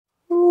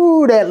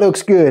Ooh, that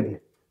looks good.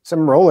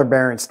 Some roller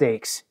bearing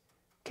steaks.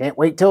 Can't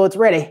wait till it's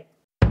ready.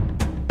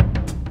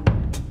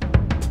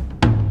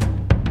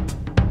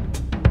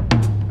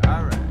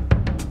 All right.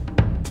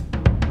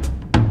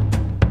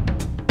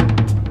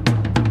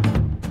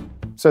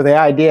 So the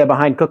idea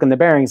behind cooking the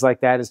bearings like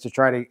that is to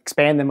try to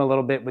expand them a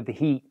little bit with the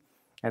heat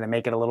and to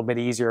make it a little bit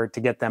easier to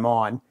get them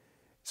on.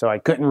 So I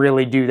couldn't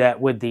really do that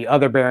with the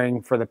other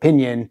bearing for the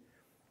pinion.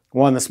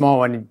 One, the small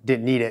one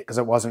didn't need it because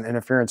it wasn't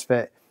interference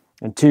fit.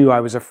 And two, I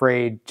was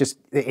afraid just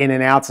the in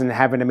and outs and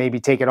having to maybe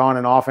take it on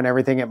and off and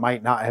everything, it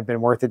might not have been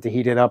worth it to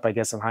heat it up. I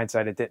guess in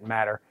hindsight, it didn't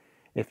matter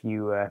if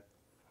you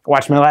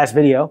watched my last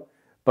video.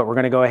 But we're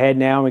going to go ahead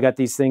now. We got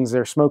these things,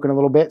 they're smoking a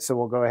little bit, so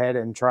we'll go ahead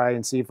and try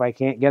and see if I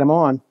can't get them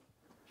on.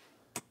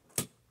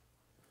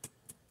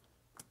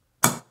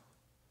 All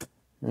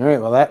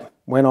right, well, that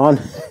went on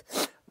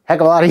heck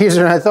of a lot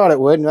easier than I thought it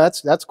would, and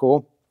that's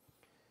cool.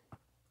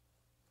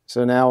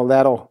 So now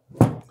that'll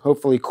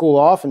hopefully cool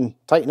off and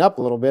tighten up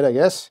a little bit, I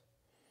guess.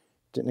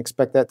 Didn't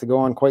expect that to go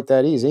on quite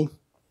that easy.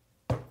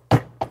 All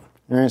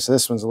right, so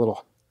this one's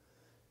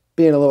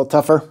being a little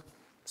tougher.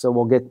 So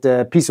we'll get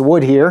a piece of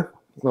wood here,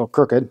 a little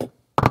crooked.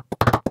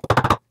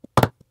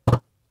 All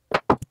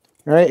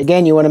right,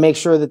 again, you want to make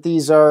sure that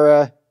these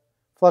are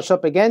flush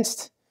up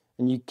against,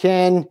 and you're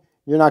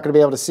not going to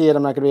be able to see it.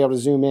 I'm not going to be able to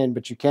zoom in,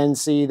 but you can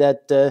see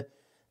that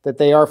that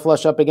they are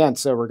flush up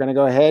against. So we're going to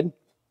go ahead,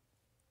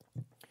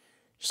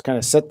 just kind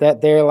of set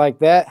that there like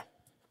that.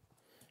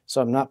 So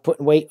I'm not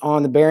putting weight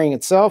on the bearing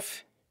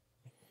itself.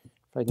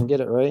 If I can get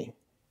it right.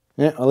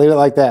 Yeah, I'll leave it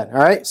like that. All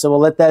right, so we'll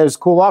let those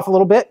cool off a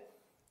little bit,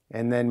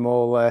 and then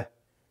we'll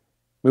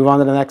move on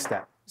to the next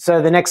step.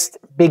 So the next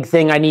big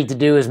thing I need to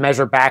do is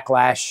measure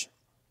backlash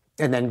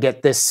and then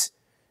get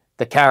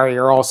the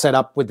carrier all set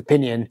up with the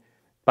pinion.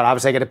 But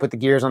obviously I got to put the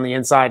gears on the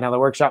inside. Now the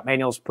workshop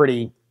manual is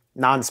pretty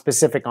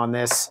non-specific on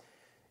this.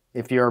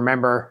 If you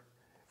remember,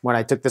 when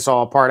I took this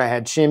all apart, I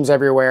had shims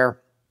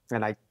everywhere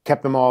and I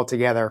kept them all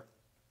together.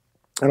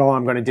 And all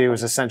I'm going to do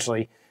is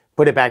essentially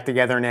put it back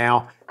together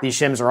now. These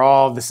shims are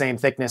all the same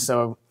thickness,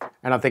 so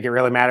I don't think it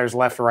really matters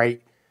left,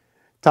 right,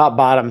 top,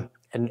 bottom.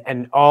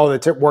 And all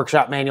the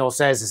workshop manual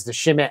says is to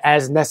shim it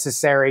as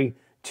necessary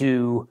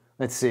to,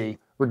 let's see,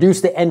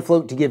 reduce the end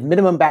float to give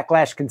minimum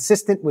backlash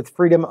consistent with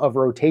freedom of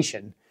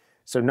rotation.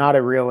 So not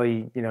a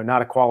really,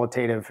 not a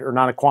qualitative or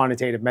not a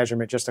quantitative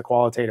measurement, just a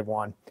qualitative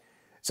one.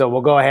 So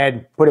we'll go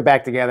ahead, put it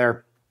back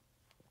together,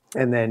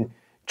 and then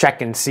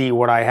check and see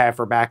what I have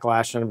for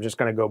backlash, and I'm just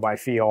going to go by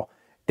feel.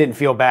 Didn't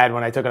feel bad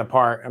when I took it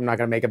apart. I'm not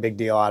going to make a big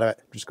deal out of it.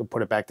 I'm just going to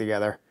put it back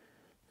together.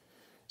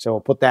 So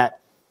we'll put that,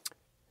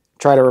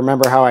 try to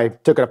remember how I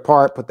took it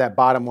apart, put that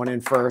bottom one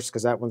in first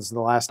because that one's the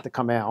last to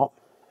come out.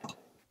 All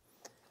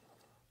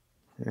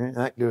right,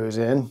 that goes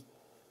in.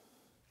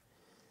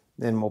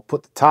 Then we'll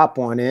put the top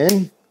one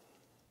in.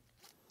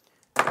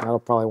 That'll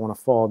probably want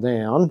to fall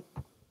down.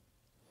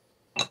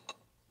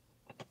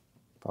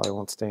 Probably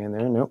won't stay in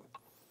there, nope.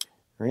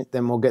 All right,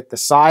 then we'll get the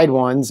side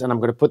ones, and I'm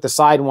going to put the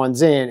side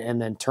ones in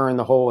and then turn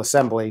the whole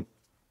assembly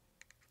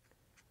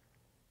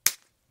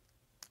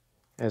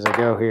as I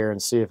go here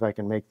and see if I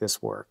can make this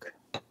work.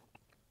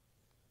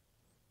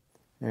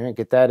 All right,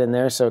 get that in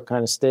there so it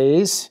kind of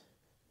stays.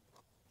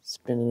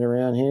 Spin it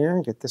around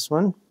here, get this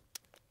one.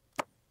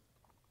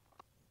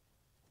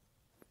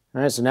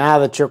 All right, so now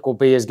the trick will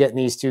be is getting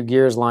these two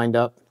gears lined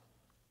up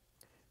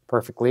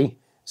perfectly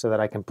so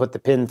that I can put the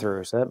pin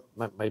through. So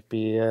that might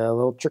be a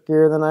little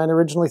trickier than I'd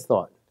originally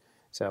thought.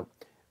 So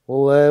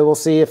we'll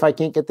see if I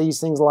can't get these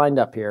things lined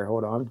up here.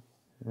 Hold on.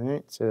 All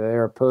right, so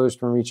they're opposed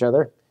from each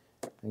other.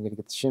 I'm going to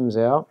get the shims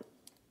out.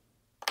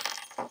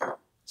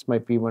 This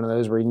might be one of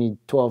those where you need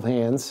 12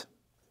 hands.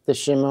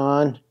 This shim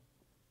on.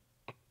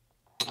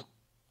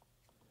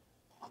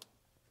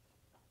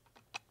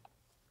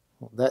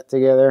 Hold that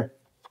together.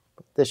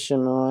 Put this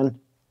shim on.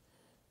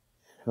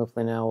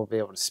 Hopefully now we'll be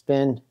able to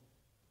spin.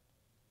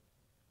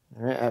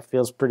 All right, that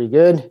feels pretty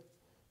good.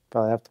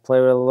 Probably have to play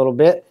with it a little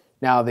bit.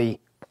 Now the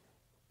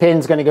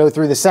pin's going to go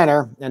through the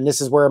center, and this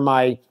is where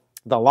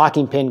the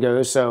locking pin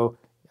goes. So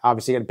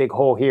obviously you got a big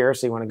hole here,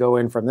 so you want to go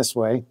in from this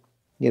way.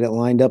 Get it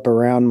lined up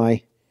around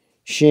my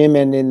shim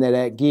and into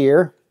that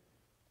gear.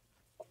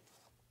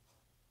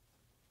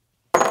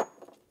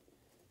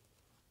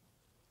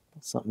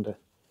 Something to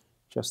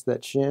adjust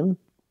that shim.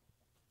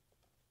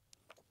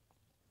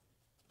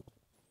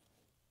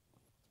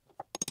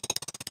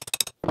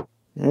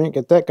 All right,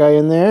 get that guy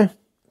in there.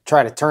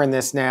 Try to turn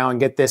this now and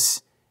get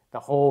the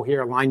hole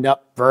here lined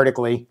up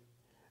vertically.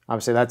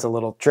 Obviously that's a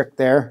little trick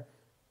there.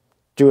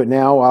 Do it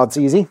now while it's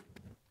easy.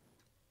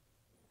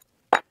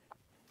 All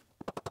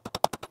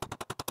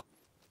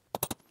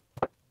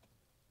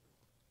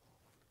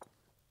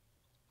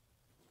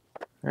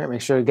right,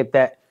 make sure to get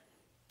that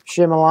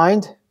shim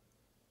aligned.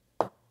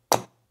 All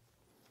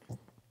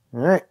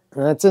right,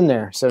 that's in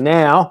there. So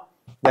now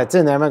that's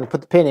in there. I'm not going to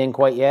put the pin in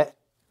quite yet.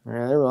 All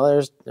right, well,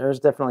 there's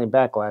definitely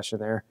backlash in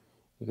there.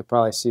 You could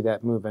probably see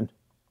that moving.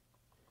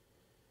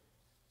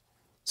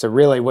 So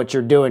really what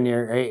you're doing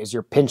here, right, is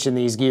you're pinching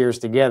these gears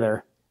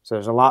together. So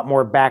there's a lot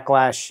more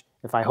backlash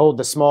If I hold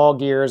the small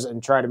gears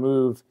and try to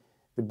move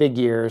the big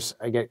gears,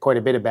 I get quite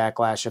a bit of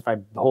backlash. If I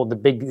hold the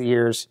big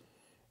gears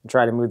and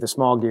try to move the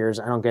small gears,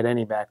 I don't get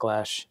any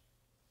backlash.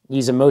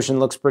 Ease of motion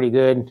looks pretty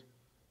good.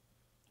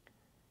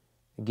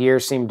 The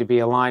gears seem to be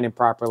aligning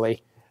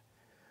properly.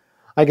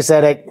 Like I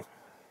said,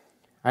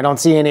 I don't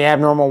see any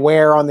abnormal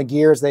wear on the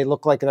gears. They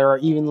look like they're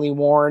evenly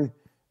worn.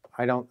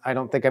 I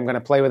don't think I'm going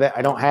to play with it.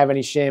 I don't have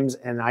any shims,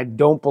 and I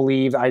don't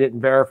believe, I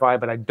didn't verify,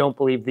 but I don't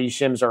believe these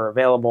shims are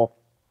available.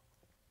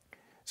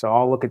 So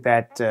I'll look at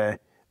that.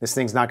 This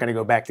thing's not going to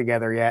go back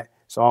together yet,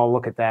 so I'll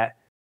look at that.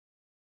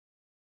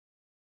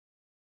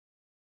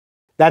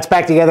 That's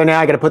back together now.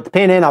 I got to put the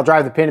pin in. I'll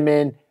drive the pin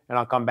in, and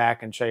I'll come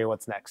back and show you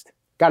what's next.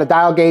 Got a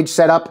dial gauge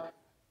set up.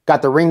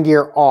 Got the ring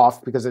gear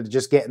off because it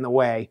just get in the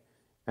way.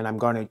 And I'm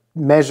going to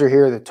measure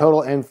here the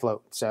total end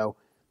float. So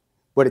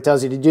what it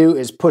tells you to do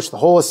is push the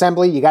whole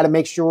assembly. You got to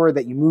make sure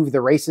that you move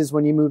the races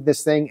when you move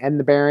this thing and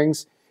the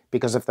bearings,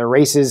 because if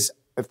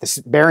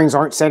the bearings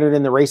aren't centered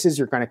in the races,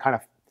 you're going to kind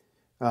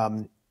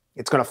of,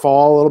 it's going to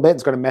fall a little bit.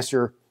 It's going to mess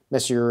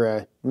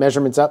your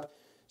measurements up.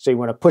 So you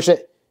want to push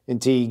it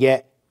until you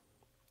get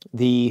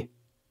the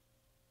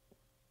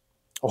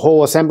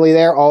whole assembly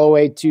there all the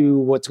way to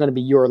what's going to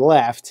be your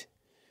left.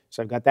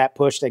 So I've got that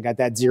pushed. I got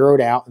that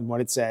zeroed out and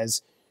what it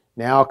says.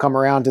 Now I'll come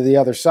around to the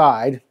other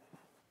side,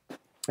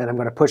 and I'm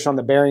going to push on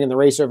the bearing in the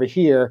race over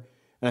here,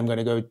 and I'm going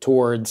to go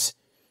towards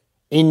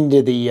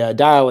into the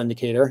dial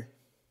indicator.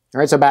 All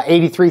right, so about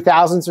 83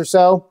 thousandths or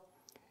so.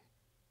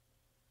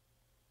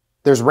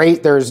 There's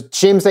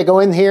shims that go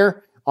in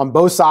here on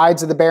both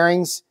sides of the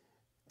bearings,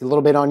 a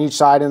little bit on each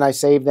side, and I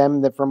saved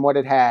them from what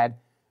it had.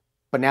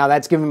 But now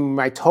that's giving me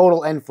my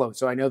total end float.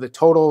 So I know the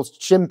total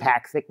shim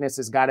pack thickness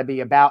has got to be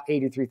about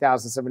 83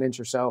 thousandths of an inch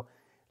or so.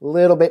 A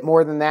little bit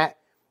more than that.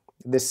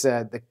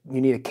 You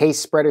need a case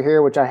spreader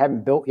here, which I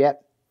haven't built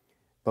yet,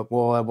 but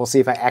we'll see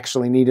if I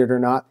actually need it or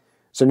not.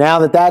 So now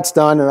that that's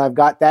done and I've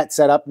got that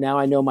set up, now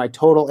I know my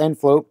total end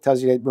float. It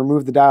tells you to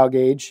remove the dial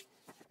gauge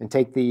and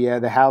take the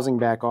housing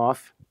back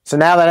off. So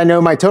now that I know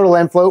my total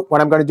end float,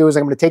 what I'm going to do is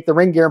I'm going to take the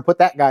ring gear and put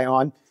that guy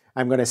on.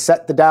 I'm going to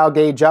set the dial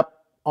gauge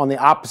up on the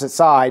opposite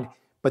side,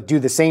 but do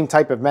the same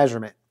type of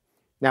measurement.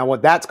 Now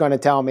what that's going to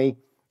tell me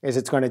is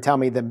it's going to tell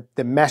me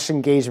the mesh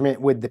engagement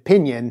with the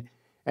pinion.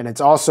 And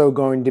it's also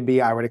going to be,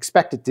 I would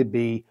expect it to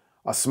be,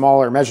 a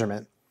smaller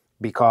measurement,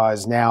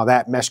 because now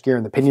that mesh gear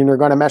and the pinion are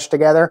going to mesh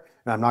together,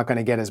 and I'm not going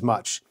to get as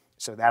much.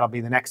 So that'll be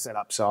the next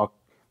setup. So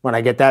when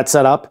I get that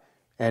set up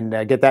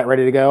and get that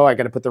ready to go, I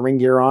got to put the ring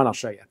gear on. I'll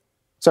show you.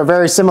 So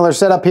very similar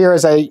setup here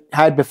as I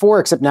had before,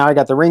 except now I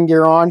got the ring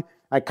gear on.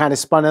 I kind of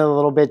spun it a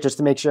little bit just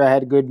to make sure I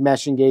had a good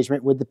mesh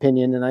engagement with the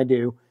pinion, and I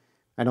do.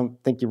 I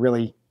don't think you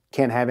really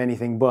can't have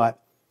anything but.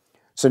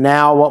 So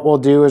now what we'll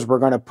do is we're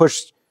going to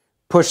push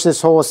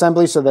this whole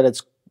assembly so that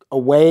it's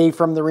away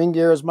from the ring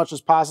gear as much as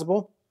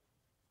possible.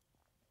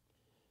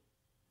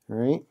 All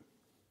right.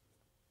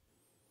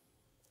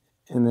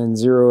 And then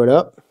zero it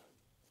up.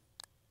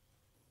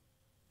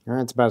 All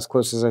right, it's about as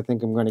close as I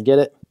think I'm going to get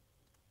it.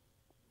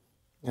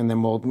 And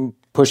then we'll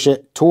push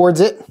it towards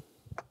it.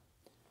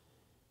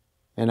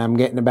 And I'm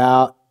getting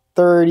about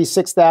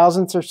 36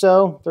 thousandths or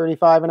so,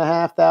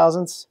 35.5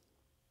 thousandths.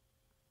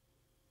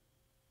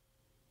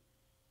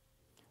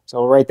 So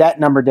we'll write that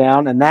number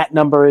down, and that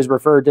number is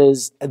referred to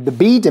as the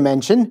B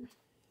dimension.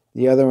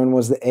 The other one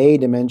was the A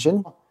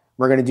dimension.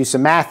 We're going to do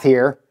some math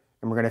here,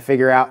 and we're going to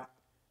figure out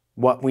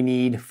what we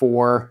need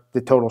for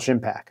the total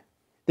shim pack.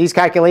 These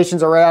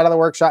calculations are right out of the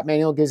workshop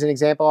manual. It gives an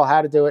example of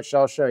how to do it, so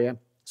I'll show you.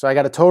 So I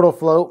got a total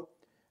float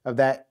of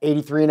that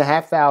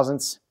 83.5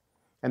 thousandths,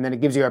 and then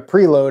it gives you a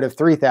preload of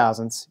 3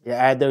 thousandths. You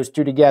add those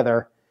two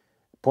together,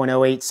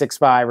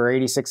 0.0865 or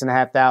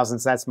 86.5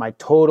 thousandths. That's my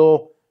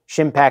total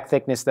shim pack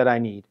thickness that I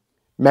need.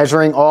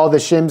 Measuring all the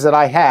shims that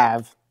I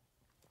have,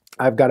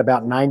 I've got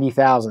about 90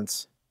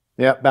 thousandths.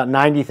 Yep, about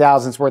 90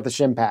 thousandths worth of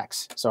shim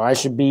packs. So I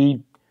should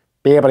be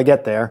able to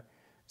get there.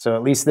 So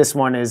at least this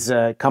one is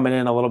coming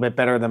in a little bit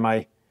better than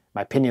my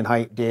pinion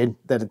height did,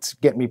 that it's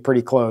getting me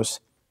pretty close.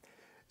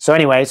 So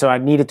anyway, so I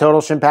need a total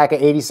shim pack of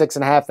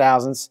 86.5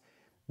 thousandths.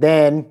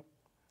 Then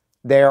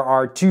there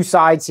are two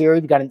sides here.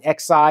 You've got an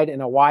X side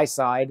and a Y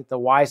side. The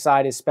Y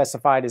side is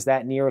specified as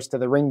that nearest to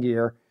the ring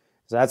gear.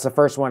 So that's the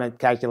first one it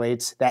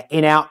calculates. That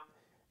in-out.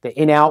 The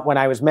in-out, when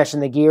I was meshing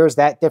the gears,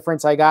 that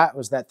difference I got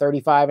was that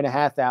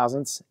 35.5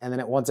 thousandths, and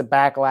then it wants a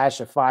backlash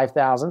of 5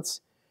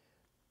 thousandths.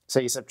 So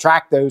you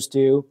subtract those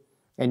two,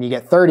 and you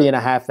get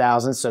 30.5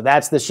 thousandths. So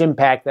that's the shim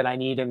pack that I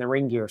need in the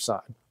ring gear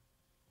side.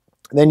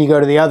 Then you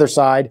go to the other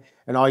side,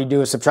 and all you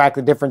do is subtract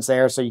the difference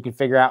there, so you can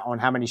figure out on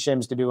how many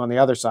shims to do on the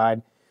other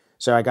side.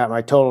 So I got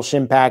my total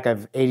shim pack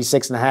of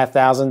 86.5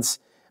 thousandths.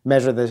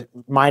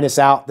 Minus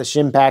out the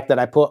shim pack that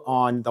I put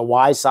on the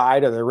Y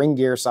side or the ring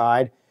gear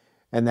side.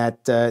 And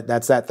that's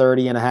that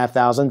 30.5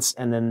 thousandths.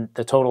 And then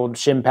the total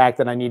shim pack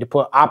that I need to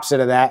put opposite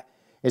of that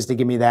is to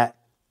give me that.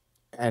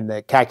 And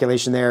the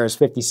calculation there is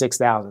 56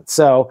 thousandths.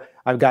 So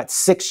I've got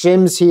 6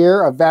 shims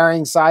here of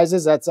varying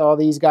sizes. That's all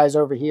these guys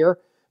over here.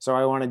 So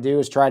what I want to do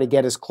is try to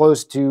get as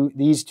close to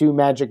these two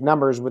magic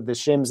numbers with the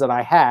shims that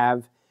I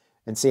have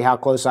and see how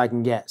close I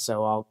can get.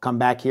 So I'll come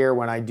back here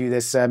when I do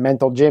this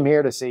mental gym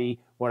here to see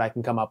what I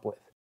can come up with.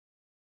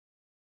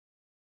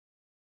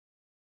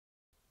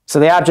 So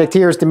the object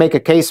here is to make a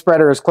case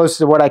spreader as close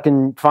to what I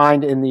can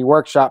find in the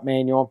workshop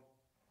manual.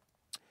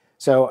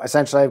 So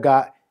essentially I've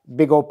got a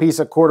big old piece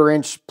of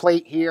 1/4-inch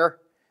plate here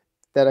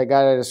that I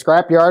got at a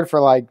scrapyard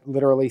for like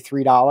literally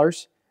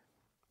 $3.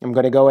 I'm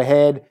going to go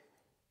ahead,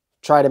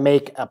 try to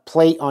make a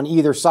plate on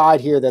either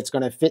side here that's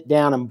going to fit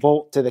down and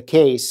bolt to the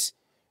case.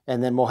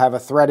 And then we'll have a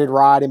threaded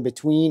rod in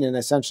between. And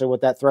essentially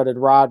what that threaded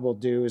rod will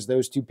do is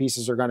those two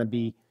pieces are going to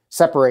be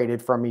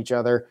separated from each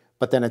other,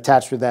 but then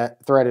attached with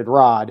that threaded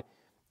rod,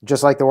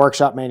 just like the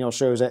workshop manual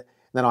shows it.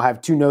 Then I'll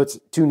have two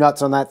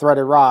nuts on that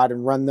threaded rod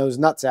and run those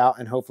nuts out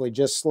and hopefully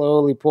just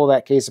slowly pull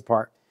that case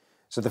apart.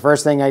 So the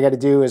first thing I got to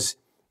do is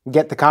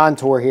get the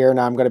contour here.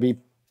 Now I'm going to be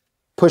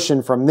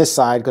pushing from this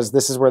side because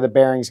this is where the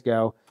bearings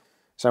go.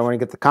 So I want to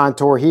get the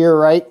contour here,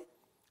 right?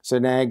 So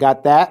now I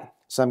got that.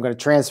 So I'm going to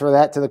transfer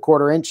that to the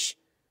 1/4-inch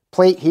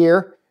plate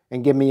here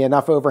and give me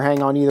enough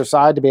overhang on either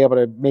side to be able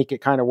to make it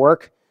kind of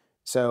work.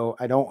 So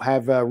I don't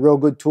have real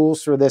good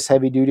tools for this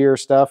heavy duty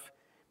stuff.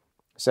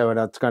 So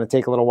it's going to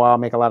take a little while,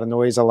 make a lot of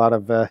noise, a lot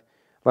of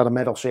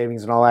metal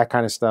shavings and all that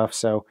kind of stuff.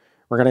 So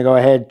we're going to go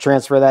ahead,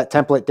 transfer that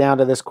template down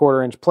to this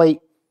 1/4-inch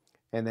plate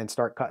and then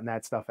start cutting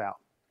that stuff out.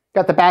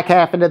 Got the back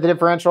half into the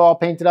differential all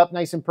painted up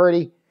nice and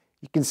pretty.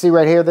 You can see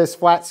right here, this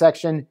flat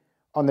section.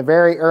 On the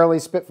very early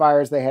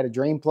Spitfires, they had a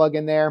drain plug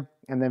in there.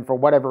 And then for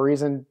whatever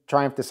reason,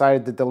 Triumph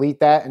decided to delete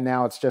that. And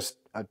now it's just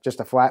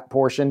a flat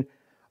portion.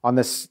 On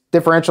this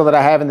differential that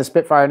I have in the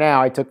Spitfire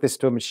now, I took this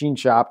to a machine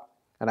shop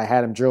and I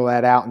had them drill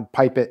that out and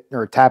pipe it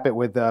or tap it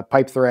with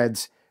pipe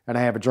threads. And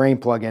I have a drain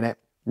plug in it.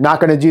 Not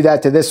going to do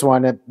that to this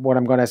one. What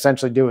I'm going to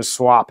essentially do is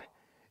swap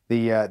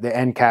the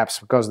end caps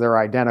because they're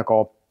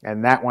identical.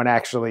 And that one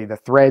actually, the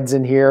threads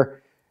in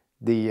here,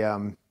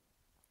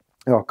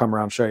 I'll come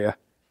around and show you.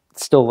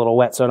 It's still a little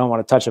wet, so I don't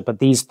want to touch it. But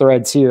these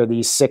threads here,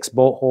 these 6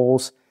 bolt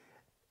holes,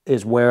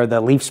 is where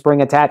the leaf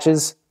spring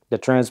attaches, the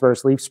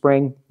transverse leaf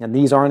spring. And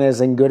these aren't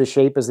as in good a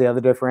shape as the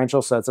other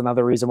differential, so that's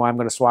another reason why I'm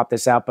going to swap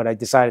this out. But I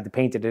decided to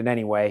paint it in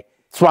anyway.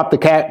 Swap the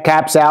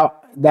caps out.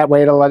 That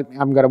way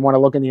I'm going to want to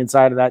look in the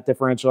inside of that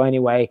differential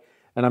anyway.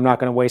 And I'm not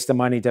going to waste the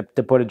money to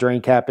put a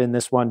drain cap in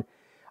this one.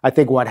 I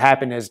think what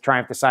happened is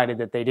Triumph decided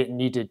that they didn't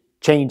need to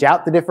change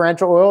out the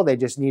differential oil. They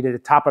just needed to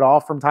top it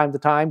off from time to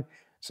time.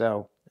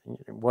 So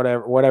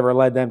whatever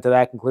led them to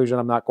that conclusion,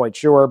 I'm not quite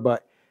sure,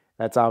 but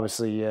that's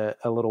obviously a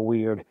little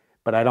weird.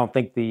 But I don't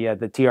think the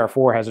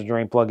TR4 has a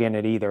drain plug in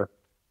it either.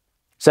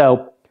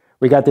 So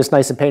we got this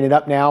nice and painted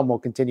up now, and we'll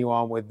continue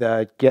on with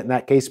getting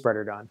that case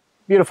spreader done.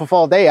 Beautiful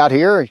fall day out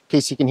here, in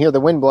case you can hear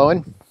the wind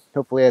blowing.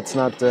 Hopefully it's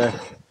not going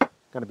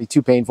to be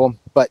too painful.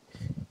 But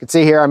you can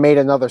see here I made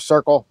another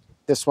circle.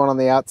 This one on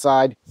the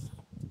outside.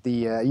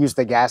 I used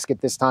the gasket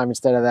this time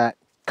instead of that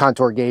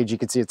contour gauge. You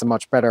can see it's a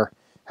much better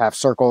half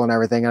circle and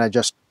everything.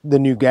 And the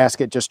new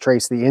gasket just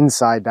traced the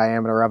inside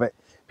diameter of it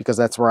because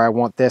that's where I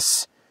want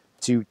this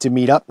to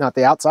meet up, not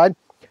the outside.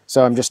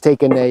 So I'm just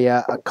taking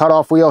a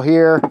cutoff wheel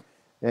here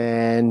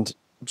and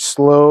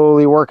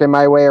slowly working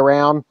my way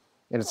around.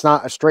 And it's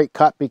not a straight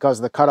cut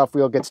because the cutoff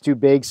wheel gets too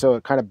big, so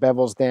it kind of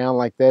bevels down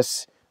like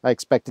this. I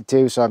expect it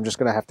to, so I'm just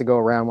going to have to go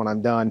around when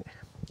I'm done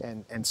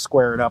and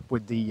square it up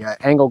with the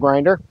angle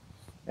grinder.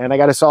 And I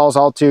got a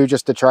Sawzall too,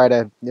 just to try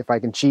to, if I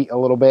can cheat a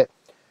little bit.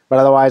 But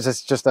otherwise,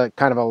 it's just a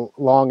kind of a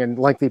long and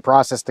lengthy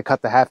process to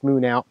cut the half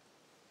moon out.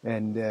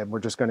 And we're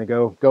just going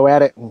to go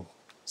at it and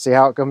see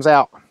how it comes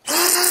out.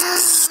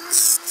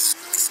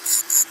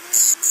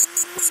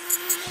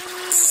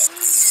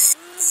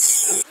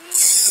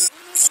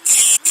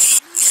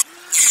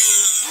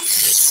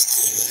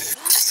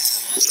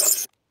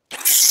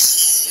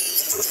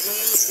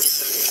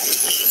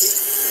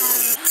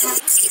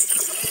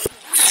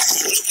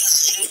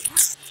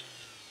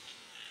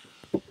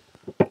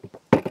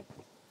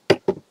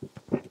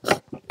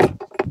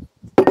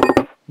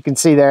 You can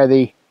see there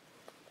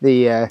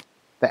the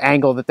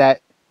angle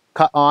that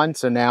cut on.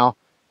 So now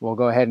we'll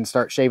go ahead and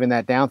start shaving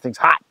that down. Things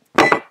hot.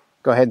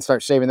 Go ahead and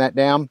start shaving that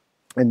down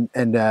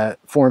and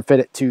form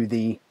fit it to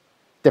the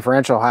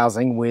differential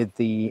housing with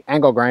the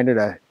angle grinder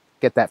to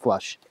get that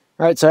flush.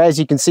 All right, so as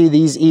you can see,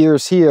 these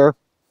ears here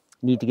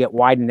need to get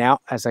widened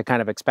out as I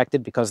kind of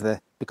expected because of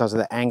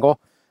the angle.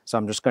 So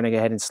I'm just going to go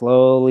ahead and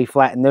slowly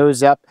flatten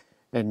those up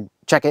and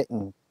check it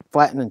and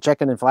flatten and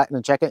check it and flatten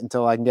and check it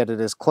until I can get it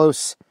as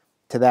close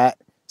to that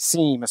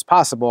seam as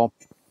possible,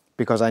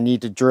 because I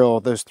need to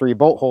drill those 3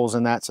 bolt holes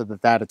in that so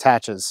that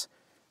attaches.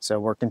 So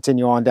we'll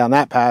continue on down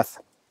that path,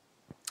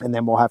 and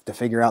then we'll have to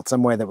figure out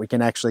some way that we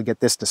can actually get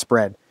this to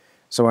spread.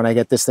 So when I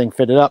get this thing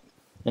fitted up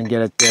and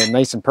get it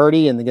nice and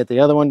purty and then get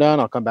the other one done,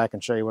 I'll come back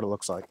and show you what it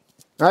looks like.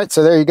 All right,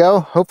 so there you go,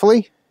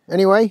 hopefully.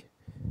 Anyway,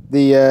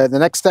 the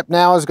next step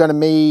now is going to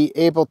be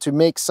able to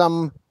make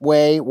some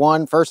way.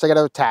 1, first I got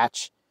to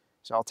attach,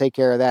 so I'll take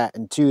care of that.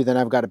 And 2, then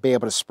I've got to be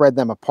able to spread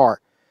them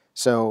apart.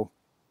 So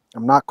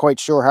I'm not quite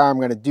sure how I'm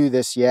going to do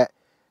this yet.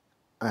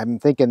 I'm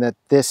thinking that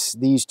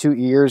these 2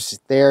 ears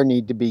there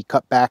need to be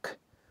cut back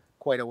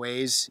quite a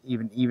ways,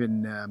 even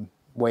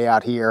way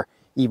out here,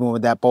 even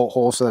with that bolt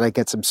hole, so that I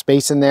get some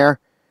space in there.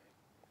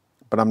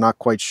 But I'm not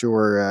quite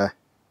sure.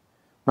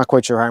 Not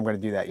quite sure how I'm going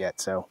to do that yet.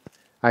 So,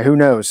 who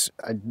knows?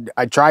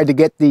 I tried to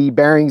get the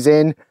bearings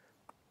in.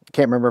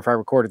 Can't remember if I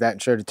recorded that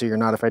and showed it to you or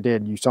not. If I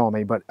did, you saw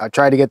me. But I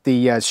tried to get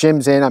the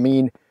shims in. I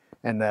mean,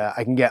 and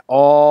I can get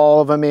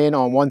all of them in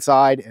on one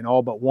side and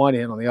all but one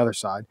in on the other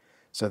side.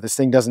 So this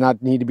thing does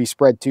not need to be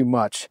spread too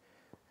much.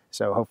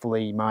 So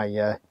hopefully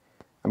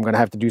I'm going to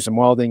have to do some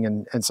welding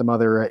and some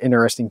other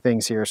interesting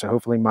things here. So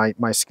hopefully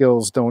my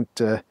skills don't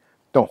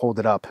hold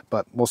it up,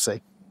 but we'll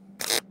see.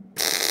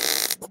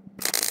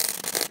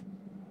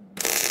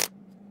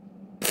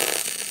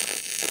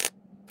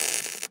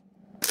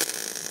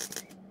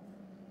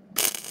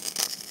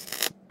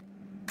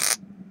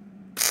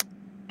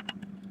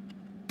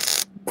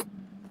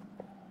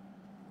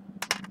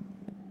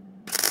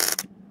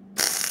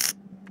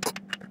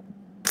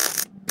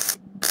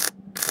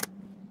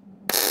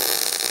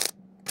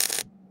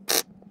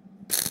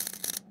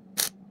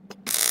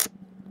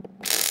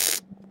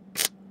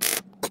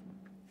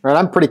 All right,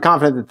 I'm pretty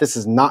confident that this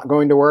is not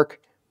going to work.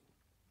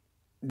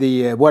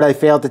 What I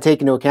failed to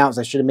take into account is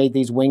I should have made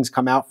these wings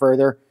come out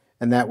further,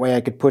 and that way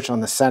I could push on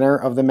the center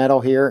of the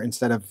metal here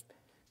instead of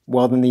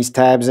welding these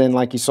tabs in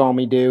like you saw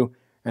me do.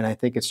 And I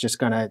think it's just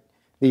gonna,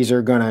 these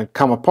are gonna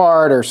come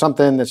apart or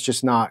something. That's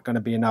just not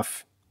gonna be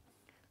enough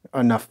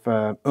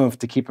oomph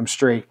to keep them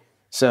straight.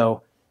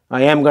 So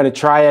I am gonna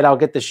try it. I'll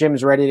get the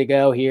shims ready to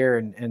go here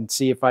and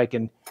see if I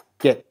can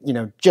get, you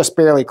know, just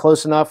barely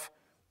close enough.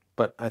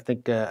 But I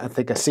think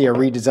I see a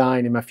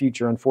redesign in my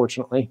future,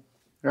 unfortunately.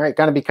 All right,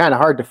 gonna be kind of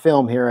hard to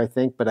film here, I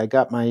think, but I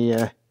got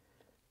my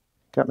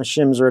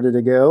shims ready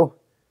to go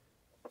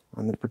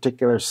on the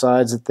particular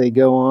sides that they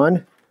go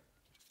on.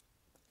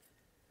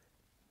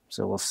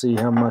 So we'll see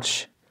how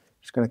much.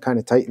 Just gonna kind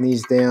of tighten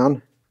these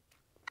down.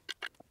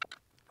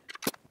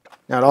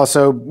 Now it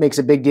also makes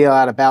a big deal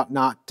out about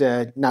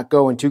not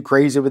going too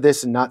crazy with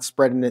this and not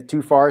spreading it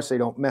too far, so you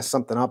don't mess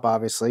something up,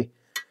 obviously,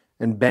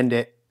 and bend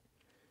it.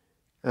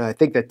 I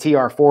think the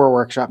TR4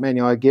 workshop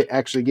manual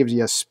actually gives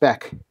you a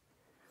spec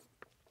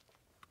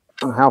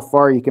on how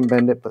far you can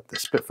bend it, but the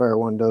Spitfire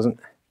one doesn't.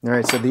 All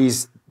right, so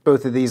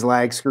both of these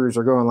lag screws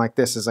are going like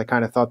this, as I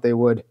kind of thought they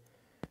would.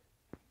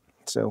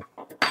 So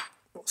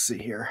we'll see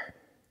here.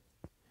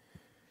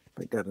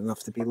 I got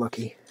enough to be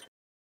lucky.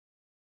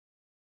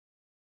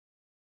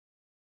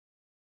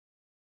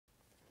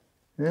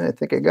 Yeah, I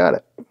think I got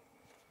it.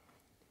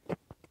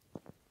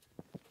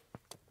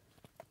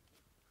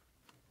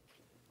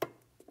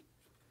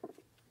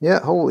 Yeah,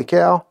 holy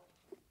cow.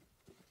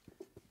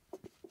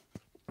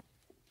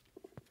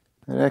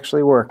 That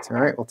actually worked. All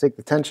right, we'll take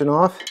the tension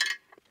off.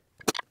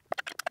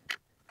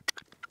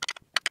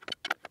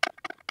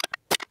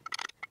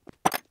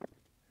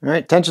 All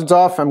right, tension's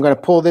off. I'm going to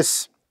pull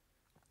this.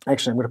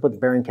 Actually, I'm going to put the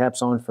bearing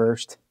caps on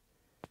first.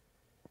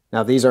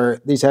 Now these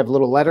have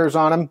little letters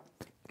on them.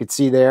 You can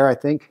see there, I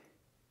think.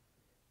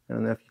 I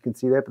don't know if you can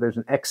see that, but there's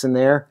an X in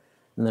there,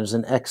 and there's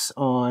an X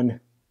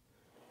on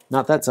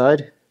not that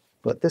side,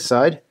 but this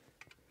side.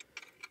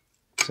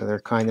 So they're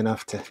kind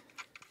enough to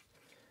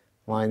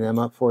line them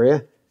up for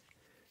you.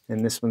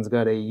 And this one's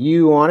got a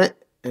U on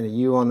it and a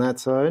U on that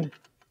side.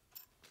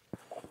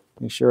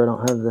 Make sure I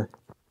don't have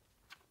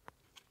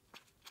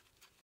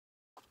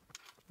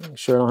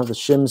the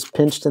shims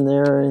pinched in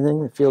there or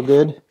anything. They feel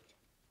good.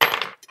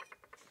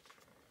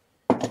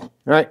 All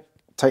right,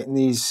 tighten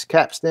these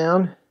caps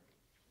down.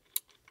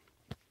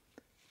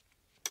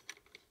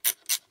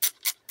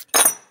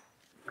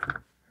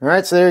 All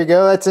right, so there you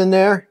go, that's in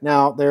there.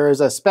 Now there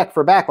is a spec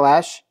for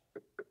Backlash.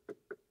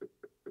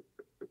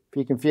 If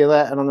you can feel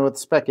that, I don't know what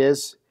the spec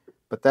is,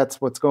 but that's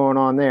what's going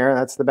on there.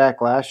 That's the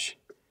Backlash.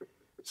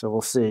 So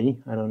we'll see,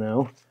 I don't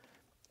know.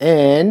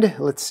 And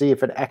let's see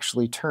if it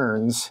actually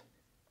turns.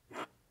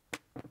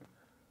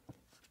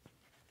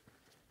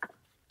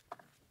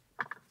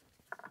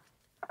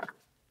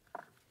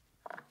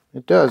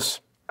 It does.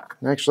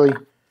 Actually,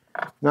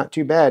 not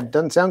too bad.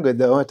 Doesn't sound good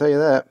though, I'll tell you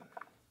that.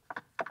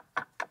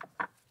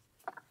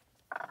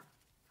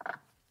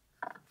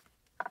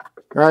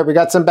 All right, we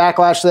got some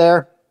Backlash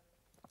there.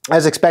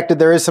 As expected,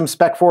 there is some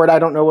spec for it. I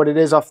don't know what it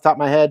is off the top of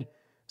my head.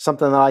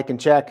 Something that I can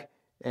check.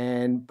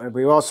 And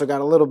we also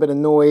got a little bit of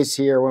noise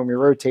here when we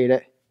rotate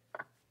it.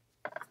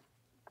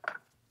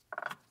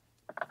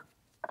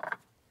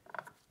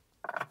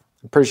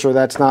 I'm pretty sure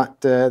that's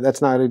not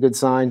a good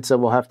sign, so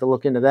we'll have to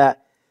look into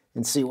that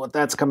and see what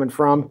that's coming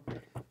from.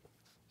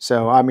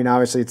 So, I mean,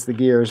 obviously it's the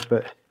gears,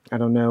 but I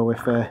don't know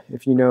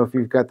if you know if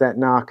you've got that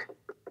knock.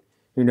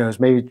 Who knows?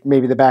 Maybe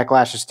the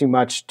Backlash is too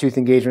much tooth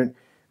engagement,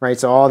 right?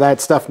 So all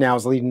that stuff now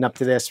is leading up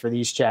to this for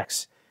these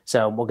checks.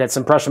 So we'll get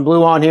some Prussian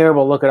blue on here.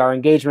 We'll look at our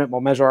engagement. We'll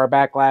measure our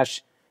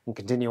Backlash and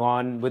continue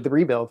on with the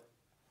rebuild.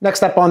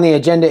 Next up on the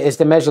agenda is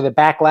to measure the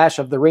Backlash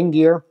of the ring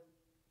gear.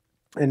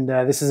 And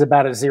this is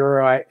about as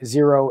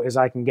zero as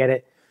I can get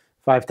it,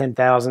 5/10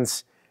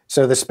 thousandths.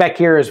 So the spec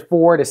here is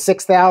 4 to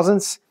 6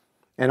 thousandths.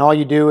 And all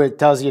you do, it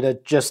tells you to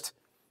just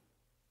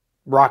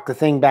rock the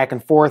thing back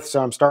and forth.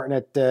 So I'm starting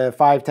at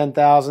 5/10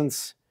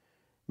 thousandths,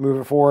 move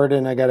it forward,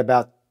 and I got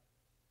about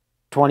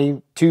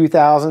 22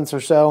 thousandths or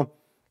so.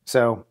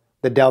 So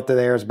the delta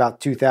there is about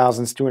 2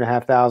 thousandths,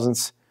 2.5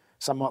 thousandths,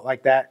 somewhat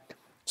like that.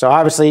 So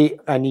obviously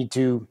I need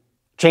to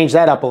change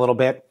that up a little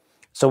bit.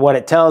 So what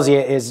it tells you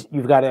is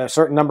you've got a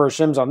certain number of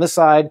shims on this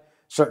side,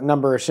 certain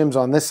number of shims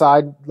on this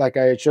side, like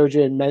I showed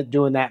you in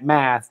doing that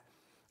math.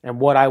 And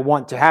what I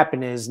want to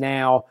happen is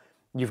now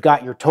you've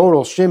got your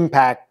total shim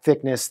pack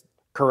thickness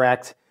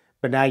correct,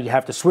 but now you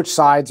have to switch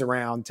sides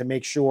around to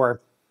make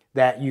sure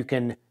that you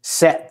can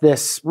set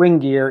this ring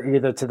gear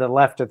either to the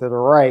left or to the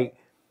right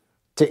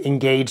to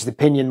engage the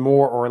pinion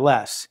more or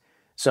less.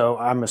 So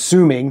I'm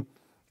assuming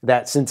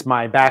that since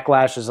my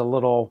backlash is a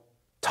little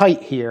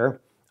tight here,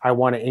 I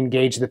want to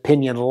engage the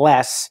pinion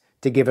less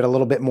to give it a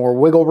little bit more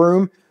wiggle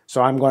room.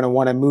 So I'm going to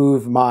want to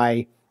move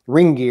my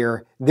ring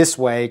gear this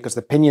way because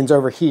the pinion's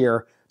over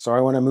here. So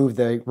I want to move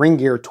the ring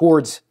gear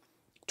towards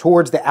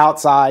the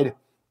outside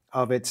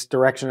of its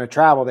direction of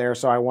travel there.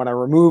 So I want to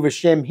remove a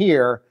shim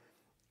here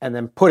and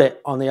then put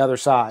it on the other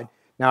side.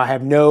 Now I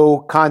have no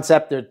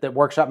concept that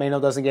workshop manual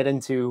doesn't get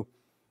into,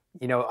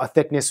 you know, a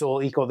thickness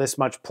will equal this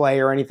much play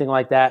or anything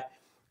like that.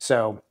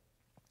 So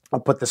I'll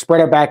put the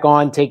spreader back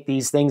on, take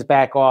these things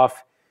back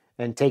off,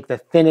 and take the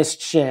thinnest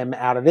shim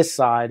out of this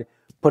side,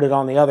 put it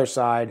on the other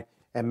side,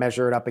 and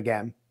measure it up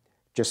again.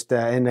 Just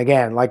and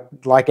again,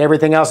 like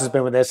everything else has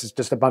been with this, it's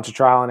just a bunch of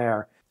trial and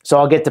error. So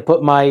I'll get to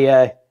put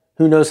my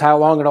who knows how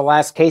long it'll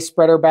last case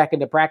spreader back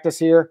into practice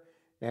here,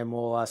 and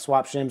we'll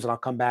swap shims, and I'll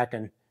come back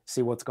and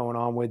see what's going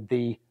on with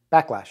the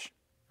backlash.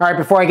 All right,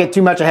 before I get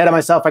too much ahead of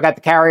myself, I got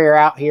the carrier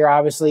out here.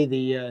 Obviously,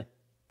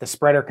 the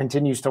spreader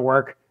continues to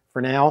work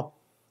for now.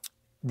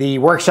 The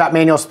workshop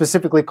manual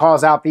specifically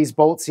calls out these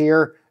bolts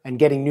here and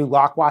getting new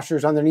lock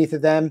washers underneath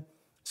of them.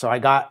 So I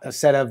got a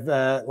set of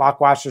lock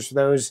washers for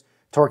those,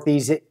 torque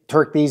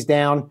these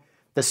down.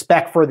 The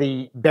spec for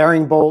the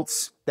bearing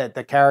bolts, that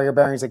the carrier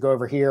bearings that go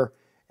over here,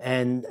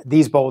 and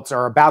these bolts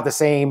are about the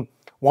same.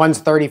 One's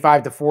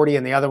 35 to 40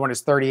 and the other one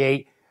is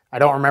 38. I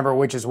don't remember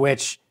which is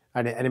which.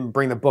 I didn't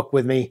bring the book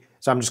with me,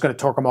 so I'm just going to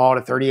torque them all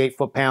to 38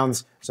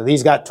 foot-pounds. So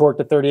these got torqued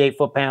to 38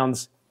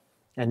 foot-pounds.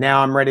 And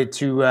now I'm ready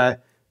to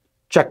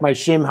check my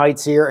shim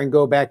heights here and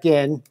go back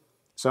in.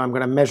 So I'm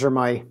going to measure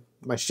my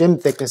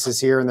shim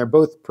thicknesses here, and they're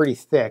both pretty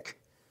thick,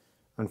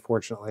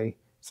 unfortunately.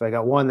 So I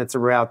got one that's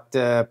about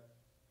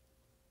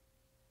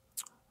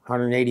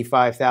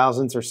 185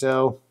 thousandths or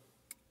so.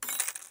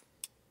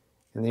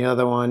 And the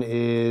other one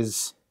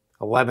is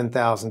 11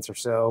 thousandths or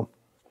so.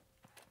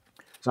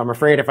 So I'm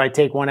afraid if I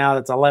take one out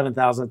that's 11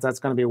 thousandths, that's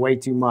going to be way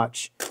too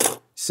much.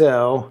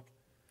 So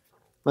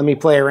let me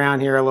play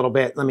around here a little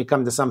bit. Let me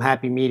come to some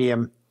happy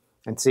medium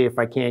and see if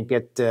I can't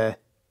get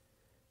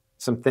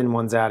some thin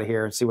ones out of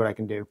here and see what I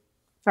can do.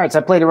 All right, so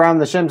I played around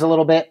the shims a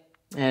little bit,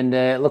 and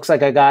it looks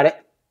like I got it.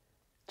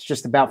 It's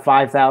just about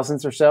 5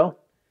 thousandths or so.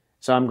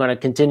 So I'm going to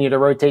continue to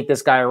rotate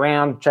this guy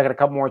around, check it a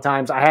couple more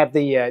times. I have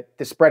the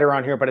spreader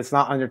on here, but it's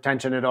not under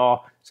tension at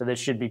all, so this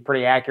should be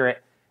pretty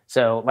accurate.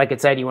 So like I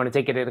said, you want to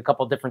take it at a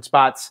couple different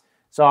spots.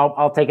 So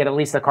I'll take it at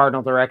least the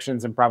cardinal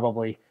directions and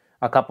probably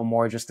a couple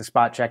more just to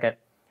spot check it.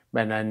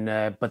 And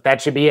then, but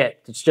that should be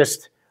it. It's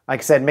just, like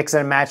I said,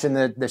 mixing and matching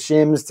the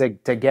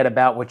shims to get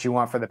about what you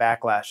want for the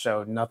backlash.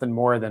 So nothing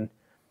more than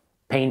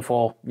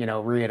painful, you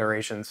know,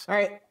 reiterations. All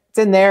right, it's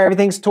in there.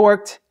 Everything's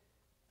torqued.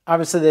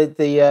 Obviously,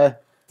 the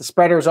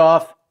spreader's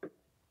off.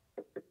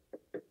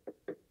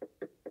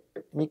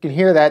 You can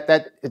hear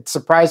that it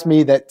surprised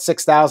me that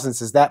 6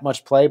 thousandths is that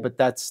much play, but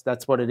that's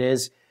what it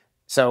is.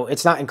 So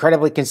it's not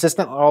incredibly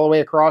consistent all the way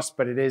across,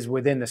 but it is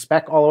within the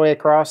spec all the way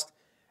across.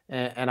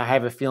 And I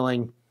have a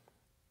feeling,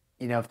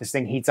 you know, if this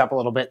thing heats up a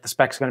little bit, the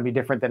spec's going to be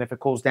different than if it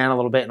cools down a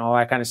little bit and all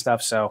that kind of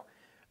stuff. So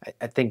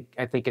I think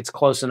it's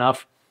close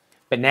enough.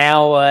 But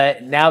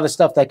now the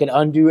stuff that can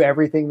undo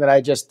everything that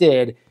I just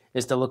did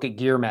is to look at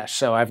gear mesh.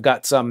 So I've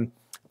got some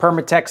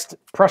Permatex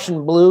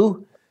Prussian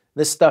blue,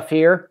 this stuff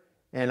here.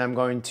 And I'm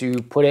going to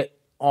put it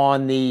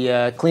on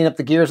the, clean up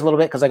the gears a little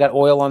bit because I got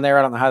oil on there.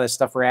 I don't know how this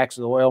stuff reacts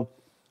with oil.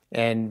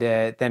 And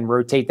then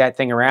rotate that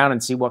thing around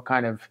and see what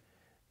kind of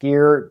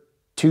gear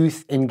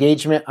tooth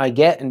engagement I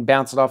get and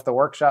bounce it off the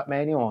workshop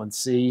manual and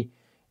see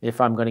if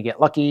I'm going to get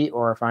lucky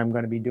or if I'm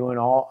going to be doing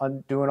all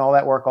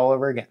that work all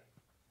over again.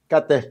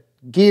 Got the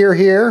gear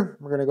here.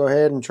 We're going to go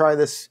ahead and try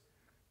this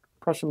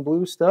Prussian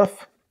blue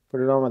stuff.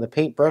 Put it on with a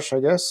paintbrush,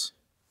 I guess.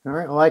 All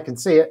right, well, I can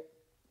see it.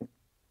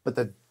 But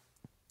the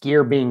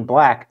gear being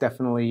black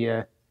definitely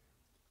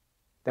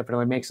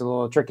makes it a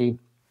little tricky.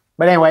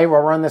 But anyway, we'll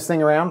run this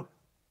thing around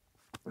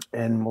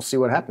and we'll see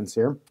what happens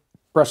here.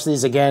 Brush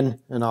these again,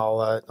 and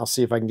I'll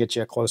see if I can get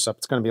you a close-up.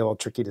 It's going to be a little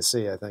tricky to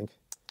see, I think.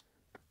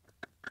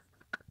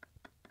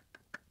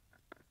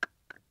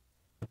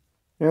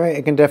 All right,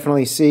 I can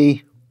definitely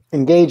see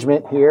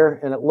engagement here,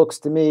 and it looks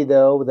to me,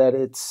 though, that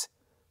it's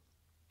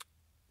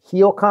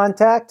heel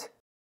contact.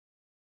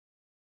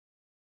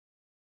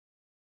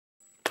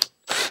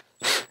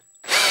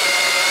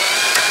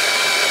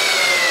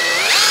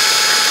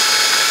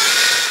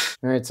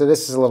 All right, so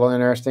this is a little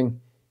interesting. You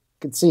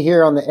can see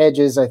here on the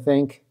edges, I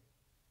think,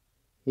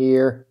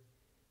 here,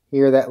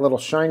 Here, that little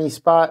shiny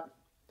spot.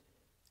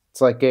 It's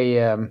like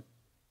a,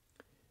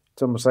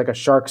 it's almost like a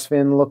shark's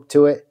fin look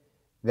to it.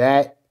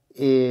 That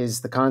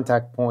is the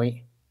contact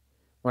point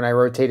when I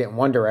rotate it in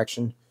one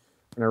direction.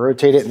 When I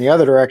rotate it in the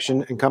other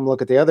direction and come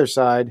look at the other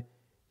side, you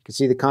can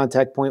see the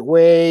contact point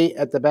way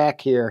at the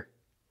back here.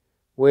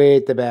 Way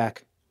at the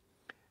back.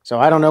 So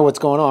I don't know what's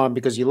going on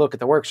because you look at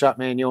the workshop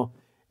manual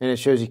and it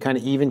shows you kind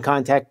of even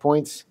contact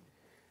points.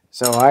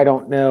 So I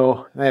don't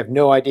know. I have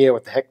no idea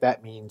what the heck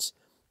that means.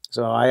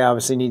 So I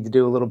obviously need to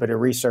do a little bit of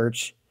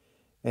research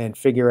and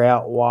figure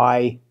out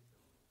why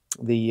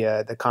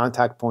the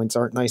contact points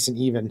aren't nice and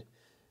even,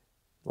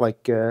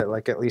 like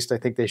at least I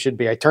think they should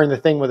be. I turned the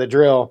thing with a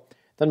drill.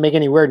 Doesn't make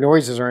any weird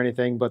noises or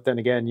anything, but then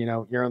again, you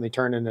know, you're only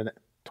turning at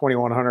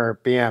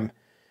 2100 RPM,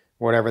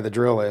 whatever the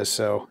drill is.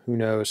 So who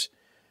knows?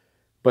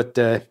 But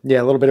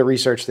yeah, a little bit of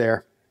research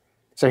there.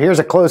 So here's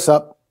a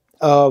close-up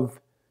of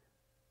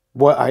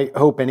what I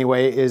hope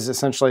anyway is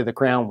essentially the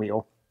crown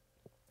wheel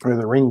or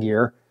the ring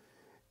gear.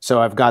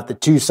 So I've got the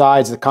two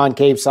sides, the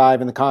concave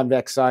side and the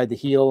convex side, the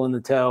heel and the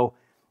toe,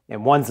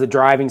 and one's the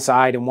driving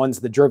side and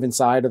one's the driven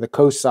side, or the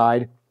coast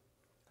side,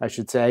 I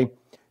should say.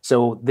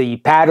 So the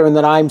pattern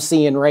that I'm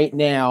seeing right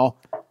now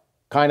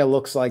kind of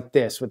looks like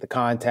this, with the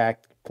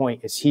contact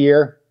point is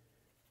here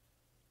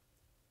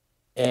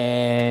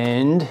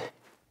and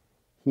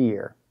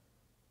here.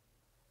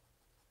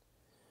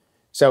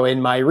 So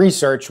in my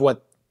research,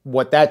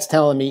 what that's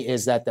telling me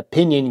is that the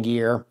pinion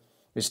gear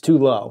is too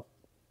low.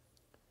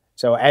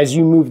 So as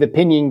you move the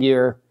pinion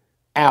gear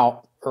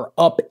out or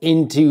up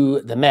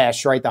into the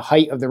mesh, right, the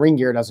height of the ring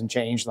gear doesn't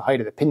change, the height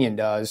of the pinion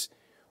does.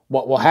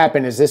 What will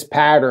happen is this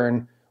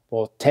pattern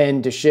will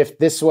tend to shift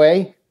this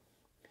way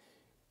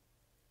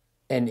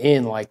and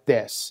in like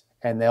this.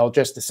 And they'll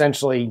just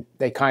essentially,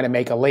 they kind of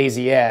make a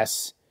lazy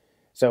S.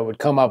 So it would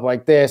come up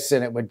like this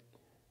and it would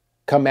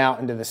come out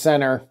into the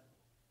center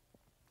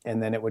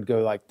and then it would go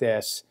like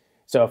this.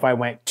 So if I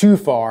went too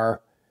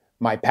far,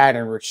 my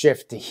pattern would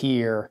shift to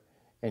here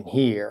and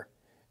here.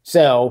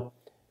 So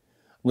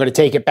I'm going to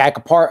take it back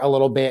apart a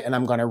little bit and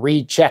I'm going to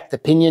recheck the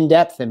pinion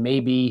depth, and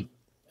maybe,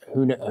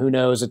 who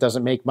knows, it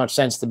doesn't make much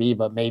sense to me,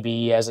 but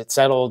maybe as it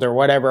settled or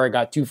whatever, I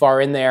got too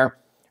far in there,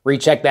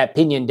 recheck that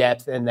pinion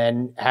depth and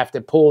then have to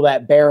pull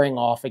that bearing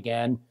off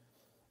again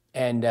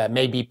and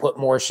maybe put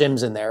more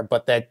shims in there.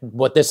 But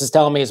what this is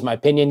telling me is my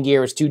pinion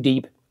gear is too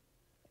deep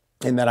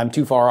and that I'm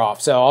too far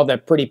off. So all the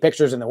pretty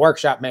pictures in the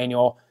workshop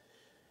manual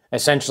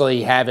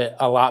essentially have it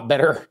a lot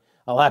better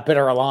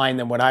aligned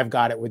than what I've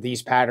got it, with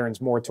these patterns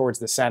more towards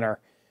the center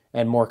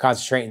and more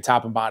concentrating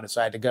top and bottom.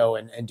 So I had to go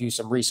and do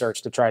some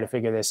research to try to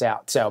figure this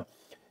out. So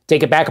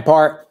take it back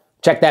apart,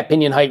 check that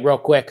pinion height real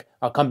quick.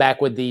 I'll come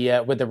back with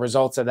the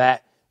results of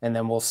that, and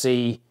then we'll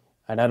see.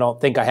 And I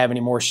don't think I have any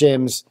more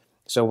shims,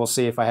 so we'll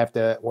see if I have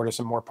to order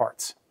some more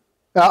parts.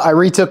 Well, I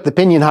retook the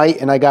pinion height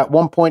and I got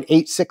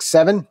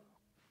 1.867,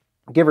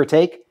 give or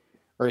take,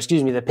 or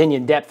excuse me, the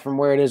pinion depth from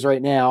where it is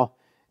right now.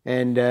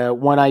 And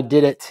when I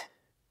did it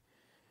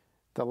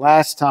the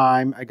last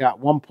time, I got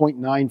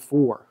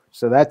 1.94.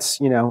 So that's,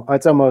 you know,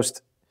 that's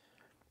almost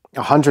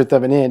 1/100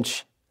 of an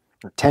inch,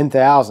 or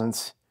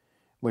 10,000ths,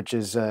 which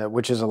is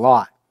a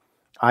lot.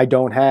 I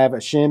don't have a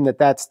shim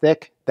that's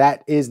thick.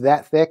 That is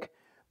that thick,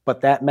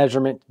 but that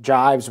measurement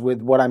jives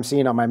with what I'm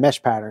seeing on my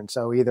mesh pattern.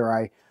 So either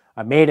I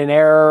made an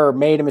error or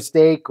made a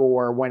mistake,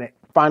 or when it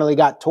finally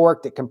got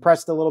torqued, it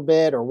compressed a little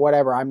bit or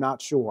whatever. I'm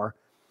not sure,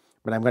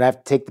 but I'm going to have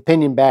to take the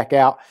pinion back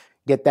out,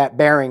 get that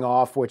bearing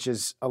off, which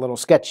is a little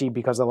sketchy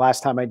because the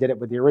last time I did it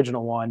with the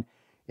original one,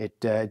 it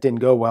didn't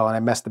go well and I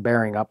messed the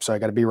bearing up. So I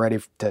got to be ready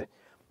to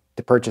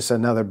purchase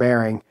another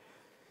bearing,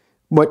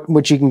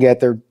 which you can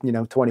get. They're, you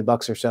know, 20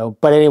 bucks or so.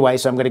 But anyway,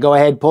 so I'm going to go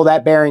ahead, pull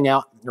that bearing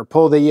out, or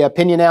pull the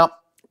pinion out,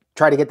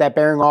 try to get that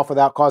bearing off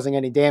without causing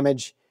any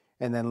damage,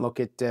 and then look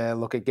at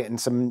getting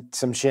some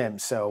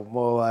shims. So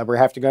we'll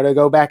have to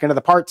go back into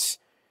the parts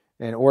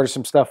and order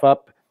some stuff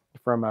up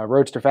from a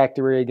Roadster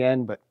factory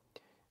again, but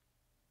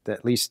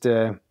at least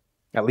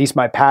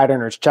my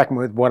pattern is checking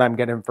with what I'm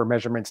getting for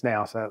measurements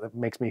now, so that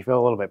makes me feel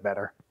a little bit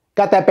better.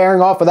 Got that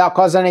bearing off without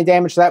causing any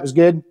damage, so that was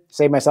good.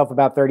 Saved myself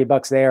about 30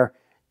 bucks there.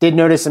 Did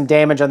notice some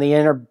damage on the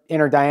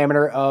inner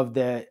diameter of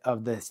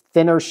the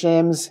thinner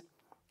shims.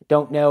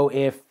 Don't know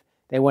if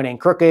they went in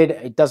crooked.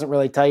 It doesn't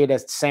really tell you to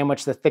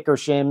sandwich the thicker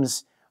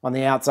shims on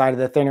the outside of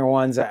the thinner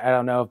ones. I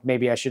don't know if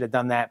maybe I should have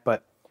done that,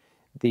 but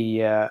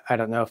I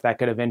don't know if that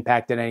could have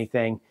impacted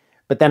anything.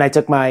 But then I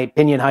took my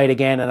pinion height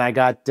again, and I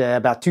got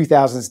about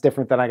 2,000ths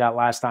different than I got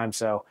last time.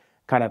 So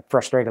kind of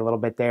frustrated a little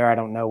bit there. I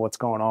don't know what's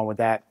going on with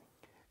that.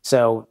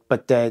 So,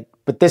 but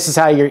this is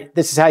how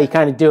you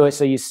kind of do it.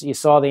 So you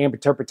saw the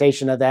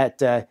interpretation of that,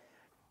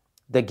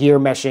 the gear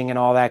meshing and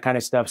all that kind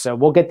of stuff. So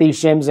we'll get these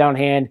shims on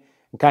hand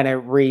and kind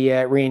of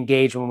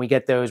re-engage when we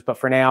get those. But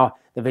for now,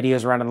 the video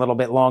is running a little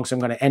bit long, so I'm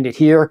going to end it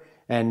here,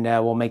 and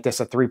we'll make this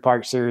a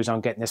 3-part series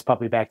on getting this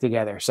puppy back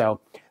together.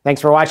 So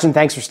thanks for watching.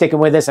 Thanks for sticking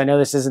with us. I know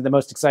this isn't the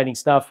most exciting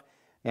stuff,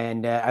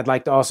 and I'd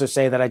like to also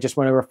say that I just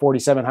went over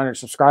 4,700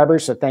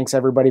 subscribers. So thanks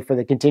everybody for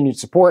the continued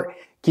support.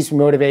 Keeps me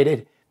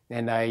motivated.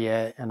 and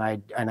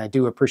I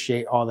do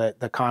appreciate all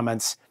the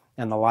comments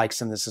and the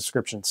likes and the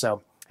subscriptions.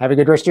 So have a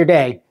good rest of your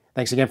day.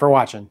 Thanks again for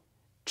watching.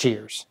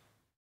 Cheers.